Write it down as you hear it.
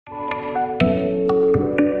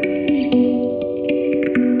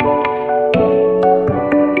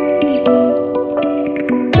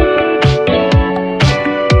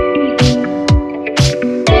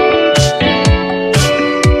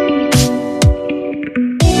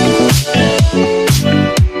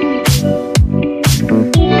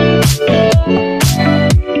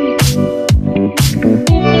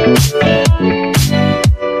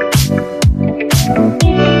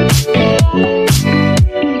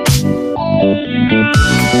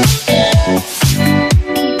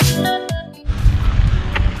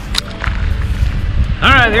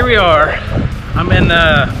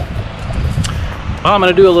well, I'm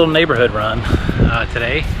gonna do a little neighborhood run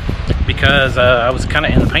today because I was kind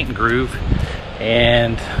of in the painting groove,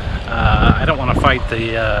 and I don't want to fight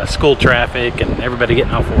the school traffic and everybody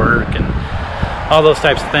getting off work and all those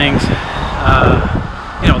types of things,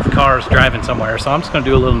 you know, with the cars driving somewhere. So I'm just gonna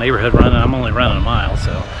do a little neighborhood run, and I'm only running a mile,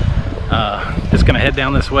 so just gonna head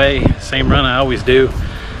down this way, same run I always do.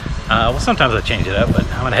 Well, sometimes I change it up, but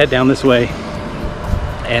I'm gonna head down this way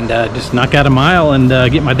and just knock out a mile and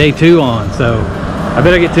get my day 2 on. So I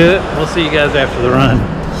better get to it. We'll see you guys after the run.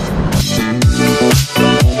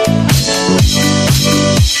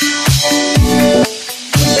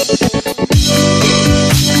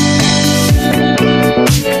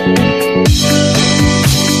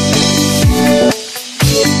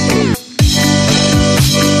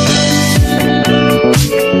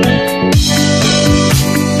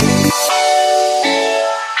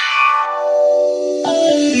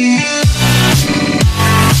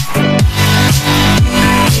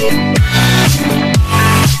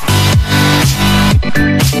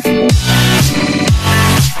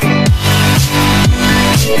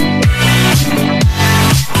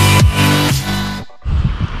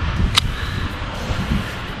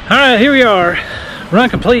 All right, here we are, run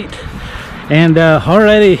complete, and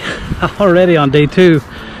already on day 2.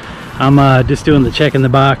 I'm just doing the check in the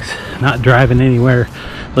box, not driving anywhere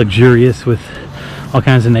luxurious with all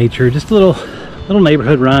kinds of nature, just a little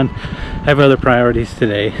neighborhood run. I have other priorities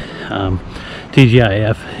today.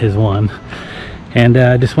 TGIF is one, and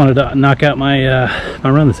I just wanted to knock out my my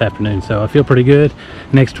run this afternoon, so I feel pretty good.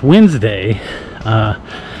 Next Wednesday, I'm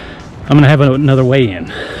gonna have another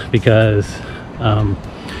weigh-in because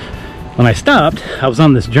when I stopped, I was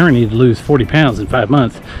on this journey to lose 40 pounds in 5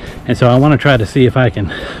 months, and so I want to try to see if I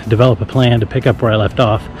can develop a plan to pick up where I left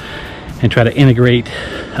off and try to integrate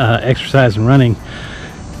exercise and running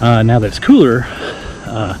now that it's cooler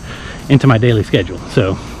into my daily schedule.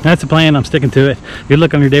 So that's the plan. I'm sticking to it. Good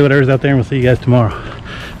luck on your day, whatever's out there, and we'll see you guys tomorrow.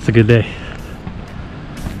 It's a good day.